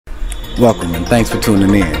Welcome and thanks for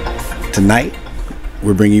tuning in. Tonight,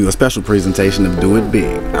 we're bringing you a special presentation of Do It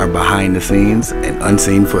Big, our behind the scenes and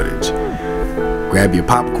unseen footage. Grab your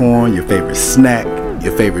popcorn, your favorite snack,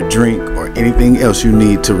 your favorite drink, or anything else you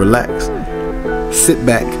need to relax. Sit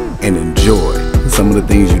back and enjoy some of the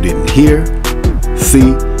things you didn't hear,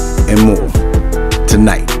 see, and more.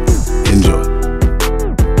 Tonight, enjoy.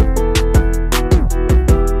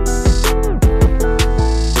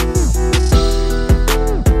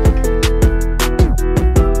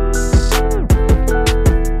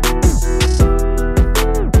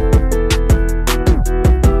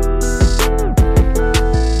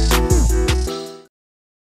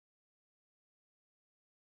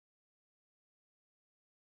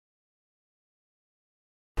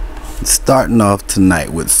 Starting off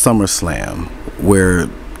tonight with SummerSlam, where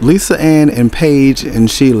Lisa Ann and Paige and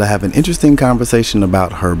Sheila have an interesting conversation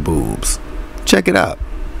about her boobs. Check it out.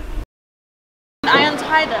 I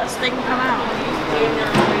untie this, they can come out.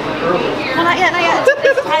 No, not yet, not yet.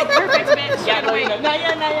 It's tied perfect, bitch. Yeah, no, not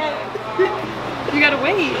yet, not yet. You gotta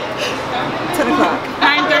wait. 10 o'clock.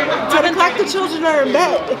 9:30. 10 o'clock, the children are in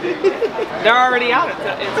bed. They're already out.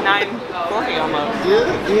 It's 9:40 almost.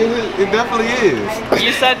 Yeah, it definitely is.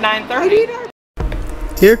 You said 9:30.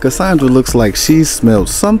 Here, Cassandra looks like she smelled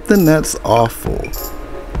something that's awful.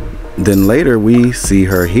 Then later we see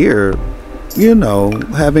her here, you know,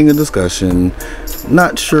 having a discussion,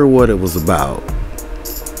 not sure what it was about.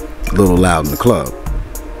 A little loud in the club.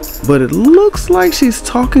 But it looks like she's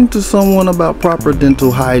talking to someone about proper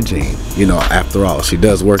dental hygiene. You know, after all, she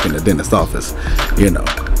does work in the dentist's office. You know,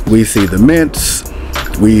 we see the mints,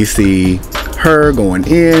 we see her going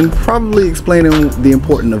in, probably explaining the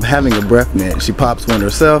importance of having a breath mint. She pops one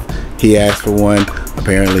herself, he asked for one,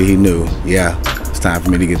 apparently he knew, yeah, it's time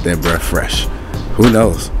for me to get that breath fresh. Who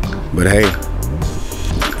knows? But hey,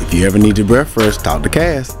 if you ever need your breath fresh, talk to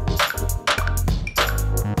Cass.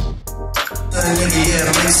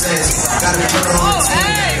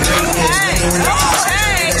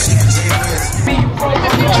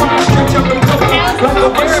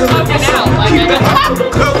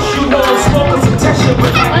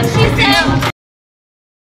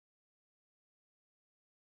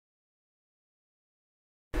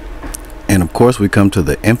 And of course we come to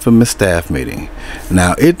the infamous staff meeting.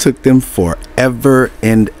 Now it took them forever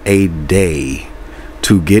and a day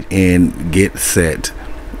to get in, get set,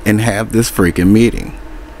 and have this freaking meeting.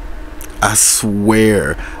 I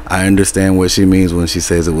swear I understand what she means when she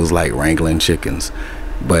says it was like wrangling chickens.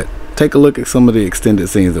 But take a look at some of the extended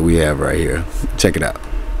scenes that we have right here. Check it out.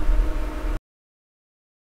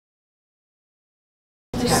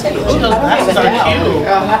 That's so cute.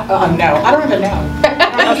 No, I don't even know.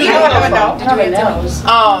 You don't have a nose? I don't have a nose.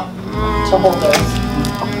 To hold those.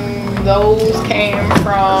 Those came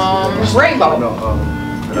from Rainbow.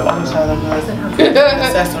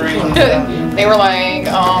 Accessories. They were like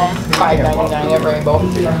 $5.99 at Rainbow.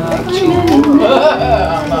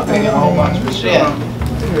 I'm not paying a whole bunch for shit.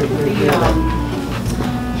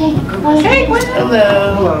 Hey, what?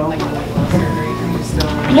 Hello.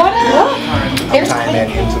 What up? There's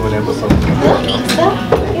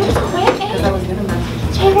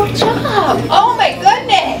Good job. Oh my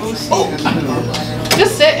goodness.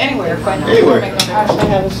 Just sit anywhere. Anywhere. Actually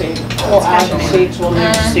have a seat. We'll add seats, we'll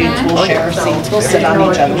leave seats, we'll share seats, we'll sit on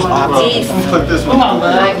each other's laps. Put this one on.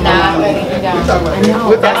 I'm not letting you down.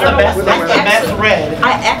 That's the best red.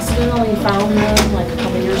 I accidentally found them like a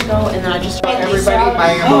couple years ago, and then I just started Everybody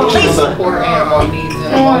by emotional support animal needs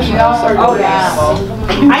and emotional support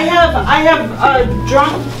animal. I have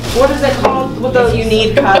drunk. What is it called? With the, if you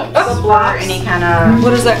need cups or any kind of.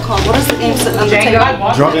 What is that called? What is the name on the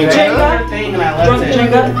table? Drunk Jenga. Drunk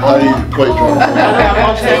Jenga. How do you play drunk?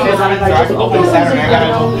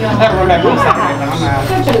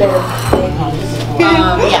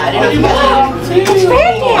 Yeah, I didn't know.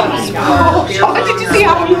 Oh, did you see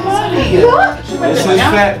how funny? This is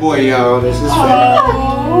Fat Boy, y'all. This is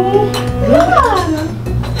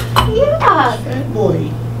Fat Fat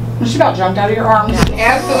boy. She about jumped out of your arms.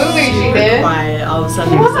 Absolutely, she did. Why all of a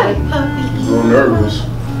sudden he said puppy. A little nervous.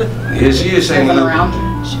 Yeah, she is saying Around.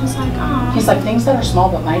 She was like, oh. He's like, things that are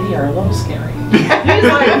small but mighty are a little scary. He's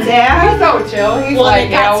like, Dad. He's so chill. He's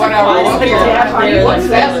like, yeah, whatever. What's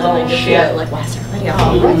that little shit? Like, what's her lady?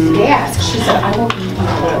 What's that? She said, I won't eat you.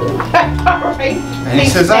 Right. And he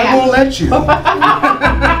says, I won't let you.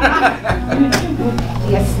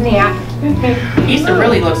 Yes, snack. He used to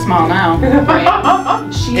really look small now. Right?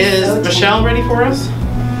 Is Michelle ready for us?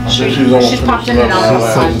 She's popped in and out.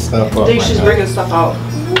 I think she's bringing stuff out.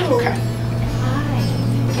 Okay.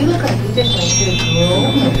 You look like you just went through.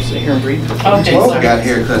 I'm gonna sit here and breathe. Okay, Well, sorry. got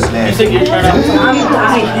haircuts now. You think you're trying to? I'm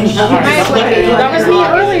dying. That was me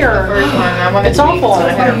earlier. It's awful.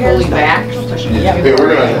 I had to pull you back. Yeah, we're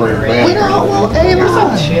gonna have to bring it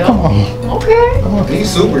back. Okay. He's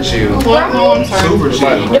super chill. I'm sorry. Super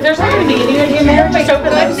chill. If there's not gonna be anything in there, just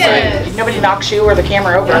open them so nobody knocks you or the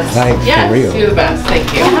camera over. Like, Yes, for real. you're the best.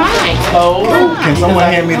 Thank you. Hi. Oh, Can someone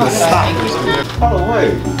hand me the stop? Oh,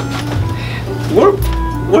 wait.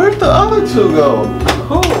 Where'd the other two go?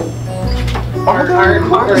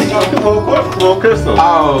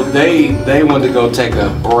 Oh, they went to go take a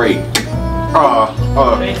break.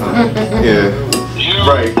 Yeah.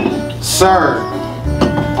 Right. Sir,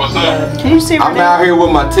 What's that? Can you see I'm out here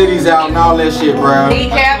with my titties out and all that shit, bro.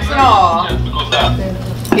 Kneecaps and all.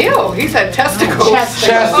 Ew, he said testicles. Testicles.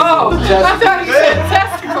 Oh, I thought he said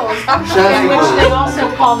testicles. In which they also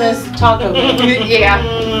call this taco meat. Yeah.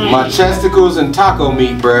 My testicles and taco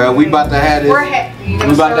meat, bro. We about to have this. You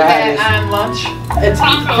gonna about serve to have that on lunch? It's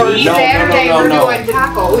No, Saturday, no, we're no. doing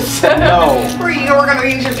tacos. No. We're gonna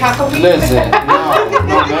use your taco meat. Listen,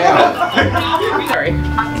 no, ma'am. sorry.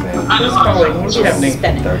 What's calling? What's happening?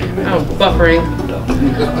 Oh, buffering.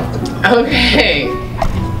 Okay.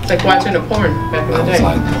 It's like watching a porn back in the day.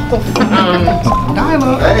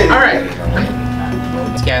 Hey. All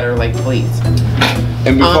right. Scatter like please.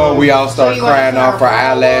 And before we all start So you want crying to off our start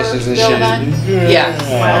eyelashes and still shit. then? Yes,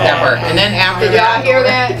 whatever. And then after Did y'all that, hear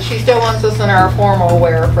that? She still wants us in our formal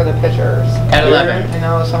wear for the pictures. at 11. I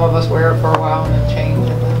know some of us wear it for a while and then change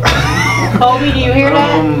it. Colby, do you hear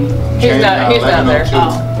that? He's not there.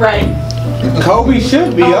 Oh, right. Kobe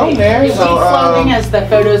should be on there. He's So, floating as the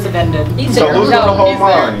photos have ended. He's So who's gonna hold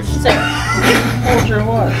mine?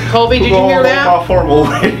 Colby, did you hear that? My formal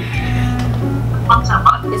way.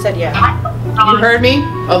 He said yeah. You heard me?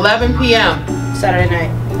 11 p.m. Saturday night.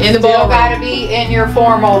 in the Still ballroom. gotta be in your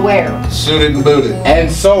formal wear. Suited and booted.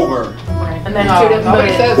 And sober. And then No, two different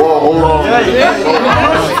nobody says Whoa, hold on.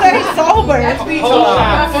 Say sober.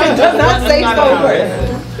 It does not say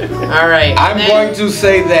sober. All right. I'm then- going to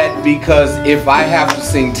say that because if I have to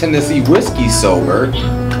sing Tennessee Whiskey sober,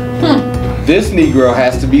 this Negro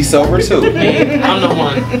has to be sober too. I'm the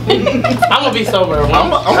one. I'm gonna be sober. I'm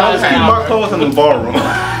gonna keep my clothes in the ballroom. Girl,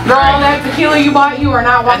 that tequila you bought, you are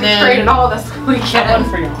not walking And then- straight at all this weekend.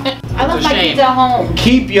 for y'all. I left It's a my shame. kids at home.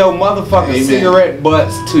 Keep your motherfucking Amen. cigarette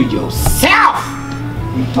butts to yourself.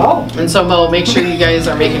 Oh. And so Mo, make sure you guys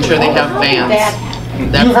are making sure they have fans.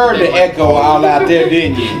 That's You heard what they the want. echo all out there,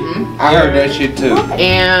 didn't you? I heard that shit too.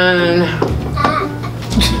 And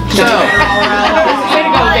so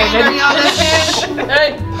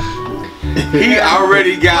He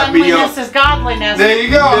already got me on. Cleanliness is godliness. There you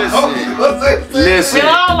go. Listen, We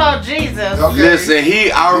all love Jesus. listen.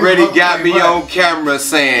 He already got me on camera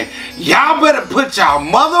saying, "Y'all better put y'all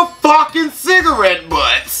motherfucking cigarette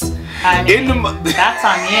butts I in the." mean, that's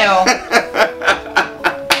on you.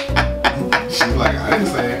 She's like, I didn't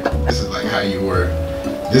say it. This is like how you were.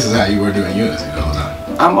 This is how you were doing unison all the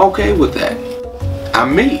time. I'm okay with that.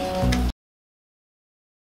 I'm me.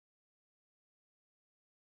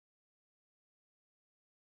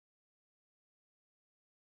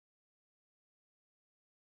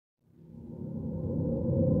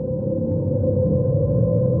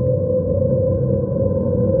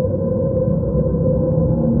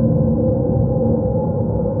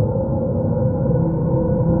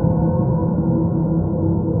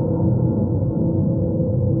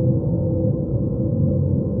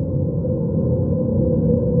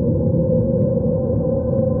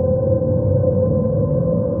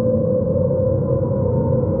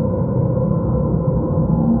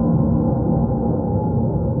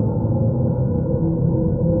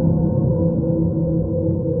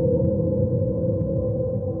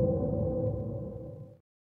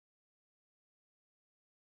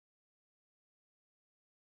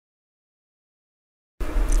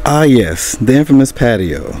 Ah, yes, the infamous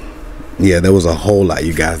patio. Yeah, there was a whole lot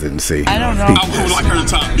you guys didn't see. I don't know. I would like her to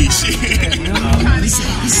top me shit.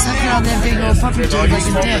 He's sucking on that big old puppy dick like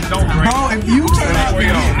a dick. Bro, if you turn out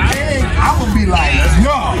big, I would be like,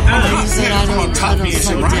 no. He said, I don't suck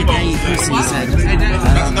dick, I eat pussy, he said.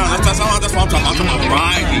 No, that's what I'm talking about. I'm talking about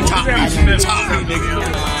right. Top me, nigga.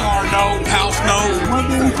 Car no, house no.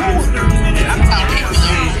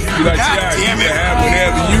 You like, God damn it. Have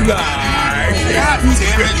whatever you like. God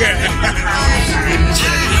damn it.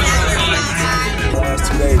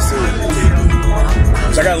 2 days too.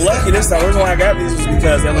 So I got lucky this time. The reason why I got these was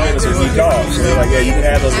because the elevators were weak off. So they're like, yeah, you can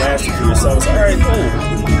have those last few for yourself. So alright, cool.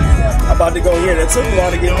 I'm about to go here. That took a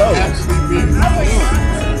while to get those.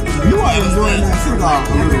 You are enjoying that cigar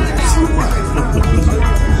a little too much.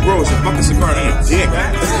 Bro, it's a fucking cigar and a dick.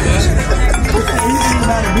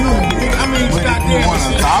 I mean, goddamn. want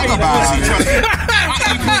to talk about it. I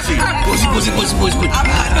eat pussy.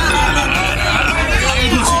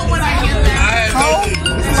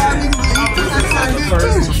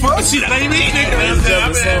 shit, I ain't eating it. Ladies and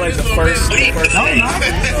gentlemen, this is like the first. I ain't gonna try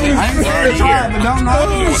it, but don't know.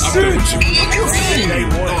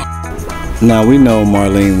 Now we know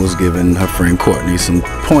Marlene was giving her friend Courtney some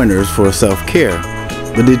pointers for self-care,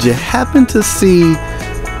 but did you happen to see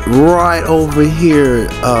right over here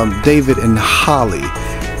David and Holly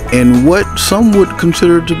in what some would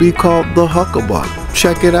consider to be called the Hucklebuck?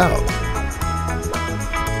 Check it out.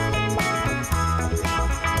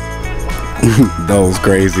 Those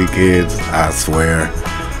crazy kids, I swear.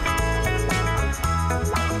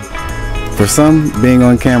 For some, being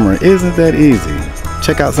on camera isn't that easy.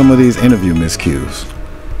 Check out some of these interview miscues.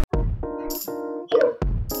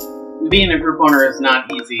 Being a group owner is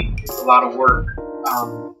not easy. It's a lot of work.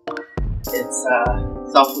 It's a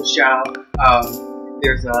selfless job.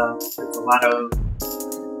 There's a lot of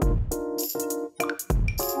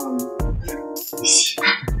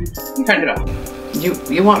turn it off.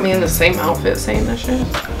 You want me in the same outfit saying this shit?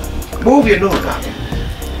 Move your nose out.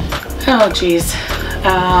 Oh jeez.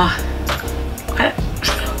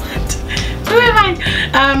 Who am I?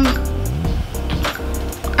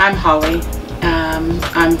 I'm Holly.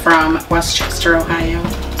 I'm from Westchester, Ohio,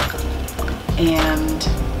 and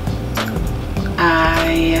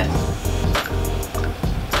I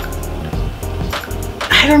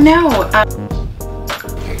don't know.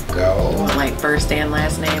 Go. Want like first and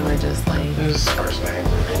last name or just like? This is first name.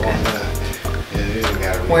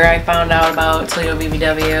 Okay. Where I found out about Toledo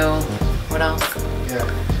BBW. What else? Yeah.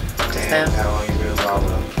 Just Damn, that. how long you been involved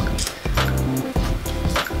with them?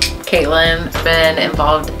 Caitlin, been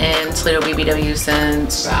involved in Toledo BBW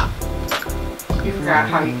since. Stop. You forgot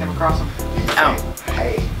how you came across them. Oh.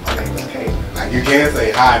 Hey, my name is Caitlin. Like you can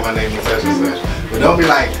say hi, my name is such and such, but don't be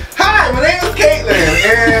like, hi, my name is Caitlin,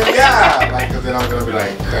 and yeah, like, cause then I'm gonna be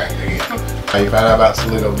like, correct again. How you found out about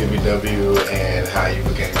Toledo BBW and how you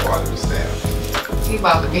became part of the staff? He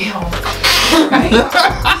about to be home.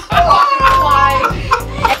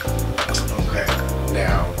 Okay,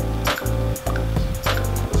 now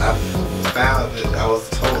I found that I was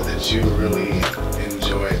told that you really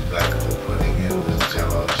enjoyed like the pudding and the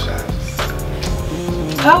Jello shots.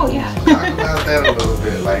 Oh yeah. Talk about that a little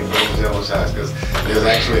bit, like those Jello shots, because there's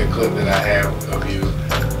actually a clip that I have of you,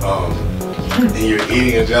 and you're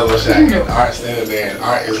eating a Jello shot, and Art's standing there, and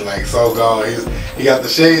Art is like so gone. He got the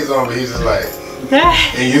shades on, but he's just like,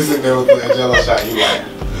 and you sitting there with the Jello shot, you like.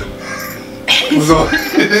 So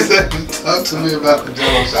talk to me about the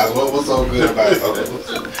Jello shots. What was so good about it?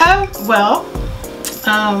 Well,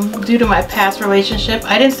 due to my past relationship,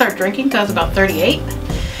 I didn't start drinking until I was about 38.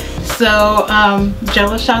 So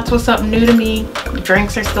Jello shots was something new to me.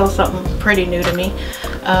 Drinks are still something pretty new to me.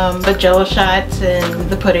 But Jello shots and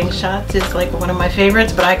the pudding shots is like one of my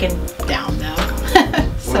favorites, but I can down them.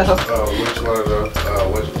 So which one of the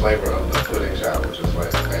which flavor of the pudding shot was your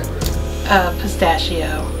favorite?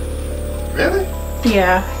 Pistachio. Really?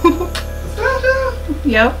 Yeah. Pistachio?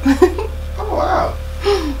 Yep. Oh wow.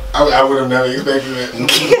 I would have never expected it.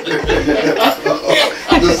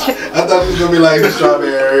 I thought it was gonna be like the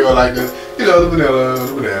strawberry or like the, you know, the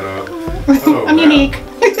banana. Oh, I'm unique.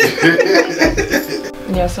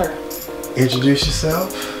 Yes, sir. Introduce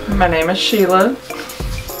yourself. My name is Sheila.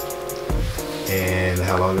 And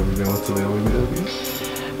how long have you been with Toledo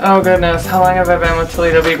BBW? Oh goodness, how long have I been with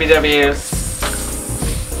Toledo BBW?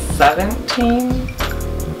 17?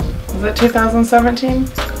 Was it 2017?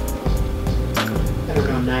 I don't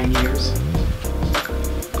know, 9 years.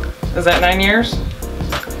 Is that 9 years?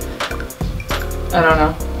 I don't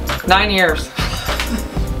know. 9 years.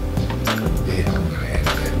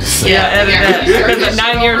 Yeah, edit it. Because at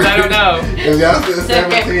 9 years, I don't know. Because y'all said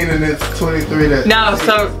 17 and it's 23. No,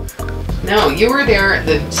 so. No, you were there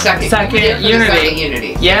the second Unity. Second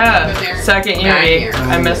Unity. Yeah, second Unity.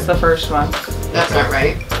 I missed the first one. That's not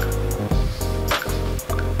right.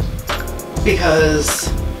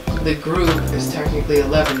 Because the group is technically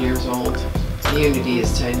 11 years old. Unity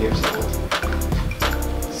is 10 years old.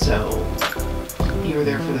 So you were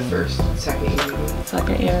there for the second Unity.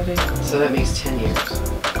 Second Unity. So that makes 10 years.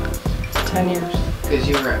 10 years. Because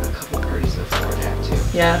you were at a couple parties before that too.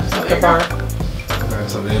 Yeah, so at the bar. Okay,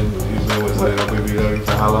 so then you've been with Toledo BBW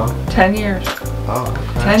for how long? 10 years. Oh,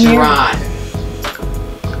 okay. 10 years. Gerard.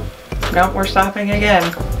 Nope, we're stopping again.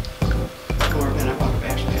 We're gonna walk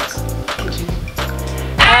backpacks. Continue.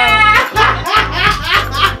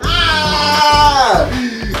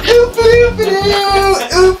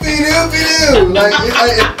 Oopie-doopie-doo! Like,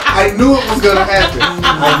 I knew it was gonna happen.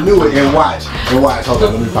 I knew it. And watch. Hold on,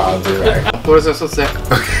 let me pause it, right? What is I supposed to say?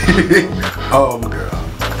 Okay. Girl.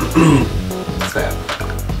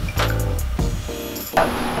 Stop.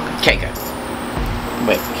 Okay, good.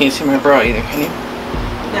 Wait, can't see my bra either, can you?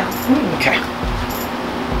 No. Okay.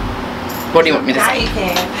 What do you want me to Now say? you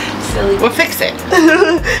can. Silly. We'll fix it.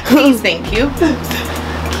 Please, thank you.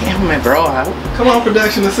 Can't have my bro out. Come on,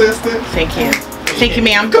 production assistant. Thank you. Thank you,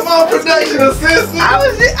 ma'am. Come on, production assistant.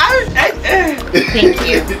 Thank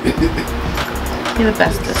you. You're the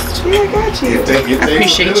bestest. Yeah, I got you. It takes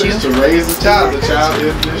appreciate you. to raise a child. The child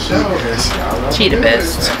is the show. She the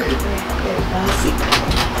best.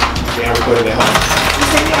 Yeah, I recorded that home.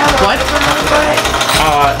 What?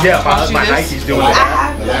 Yeah, my Nike's doing that.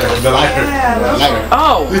 The lighter.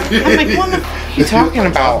 Oh, I'm like, what the f you talking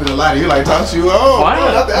about? The lighter. You like talk to you? Oh, What?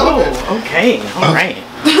 not the elephant. Oh, okay, all right.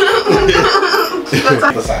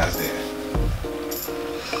 Besides that.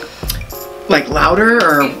 Like louder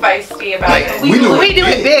or? Feisty about Like, it. we do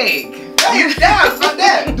it big. Hey, yeah, it's not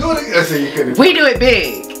that. Do it again. I said you couldn't. We do it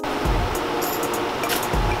big.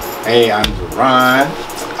 Hey, I'm Jerron.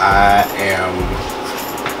 I am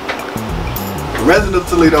a resident of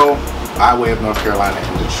Toledo, by way of North Carolina,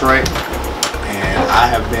 and Detroit, and I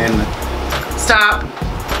have been. Stop.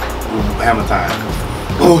 Hammer time.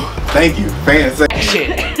 Oh, thank you. Fancy.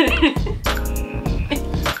 Shit.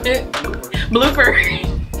 Blooper.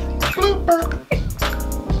 Blooper.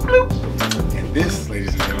 Bloop. And this,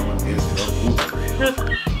 ladies and gentlemen, is the blooper.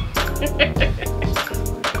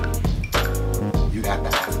 You got to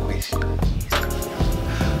ask questions.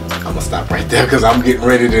 I'm gonna stop right there because I'm getting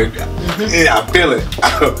ready to. Yeah, I feel it.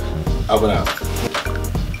 Up and out.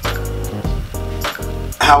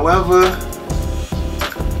 However,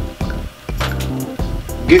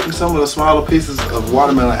 getting some of the smaller pieces of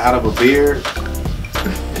watermelon out of a beard,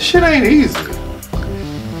 this shit ain't easy.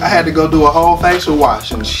 I had to go do a whole facial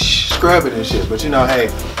wash and scrub it and shit. But you know, hey,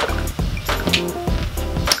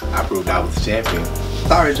 I proved I was the champion.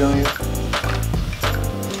 Sorry, Junior.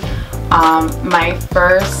 My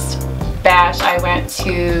first bash I went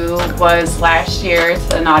to was last year to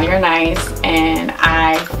the Naughty or Nice, and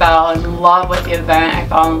I fell in love with the event. I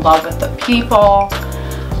fell in love with the people.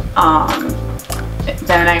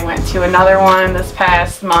 Then I went to another one this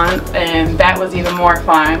past month, and that was even more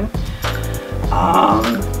fun. I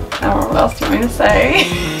don't know what else do you want me to say.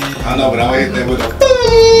 I know, but I always think with a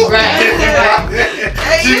Right.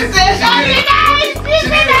 Hey, you said Naughty or Nice! She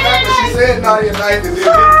did it back when she said Naughty or Nice and then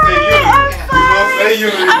say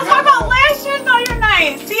Unity. I was talking about last year's Naughty or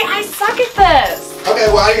Nice. See, I suck at this. Okay,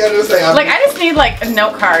 well, all you gotta do is say Like, I just need like a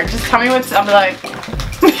note card. Just tell me what's. I'll be like.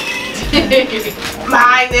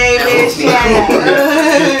 My name is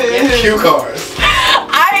Shannon. Cue cards.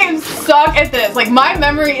 I suck at this. Like, my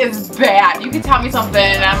memory is bad. You can tell me something,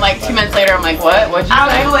 and I'm like 2 minutes later. I'm like, what? What'd you say?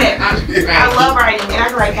 I'll do it. I love writing, and I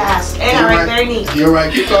can write fast, and I write very neat. You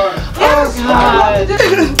write cue cards? Oh God.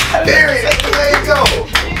 There it is. There you go.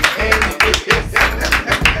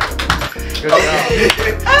 Good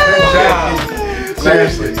job.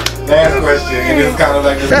 Seriously. Last question, and it's kind of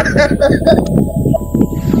like this.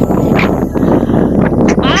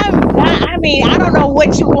 I mean, I don't know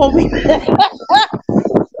what you want me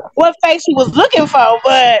what face you was looking for,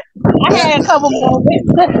 but I had a couple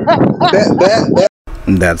moments.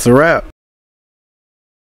 That's a wrap.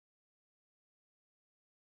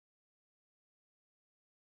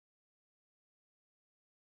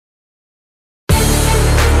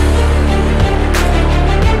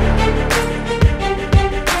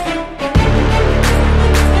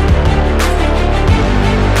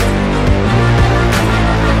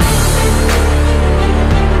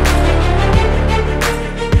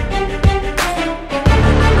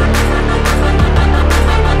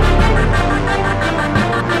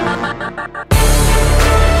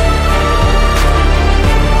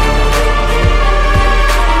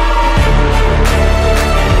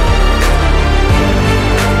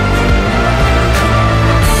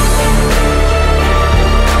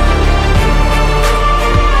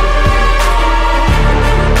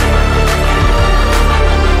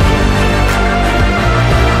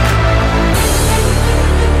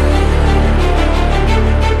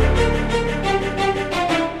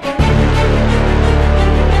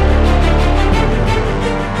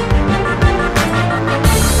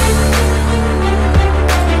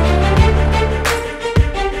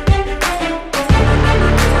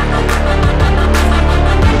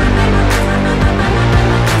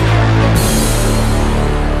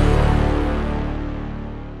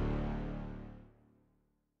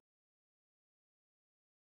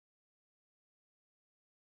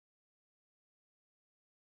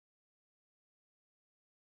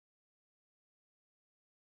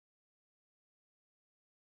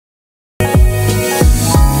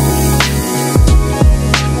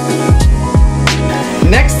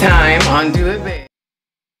 Next time on Do It Big.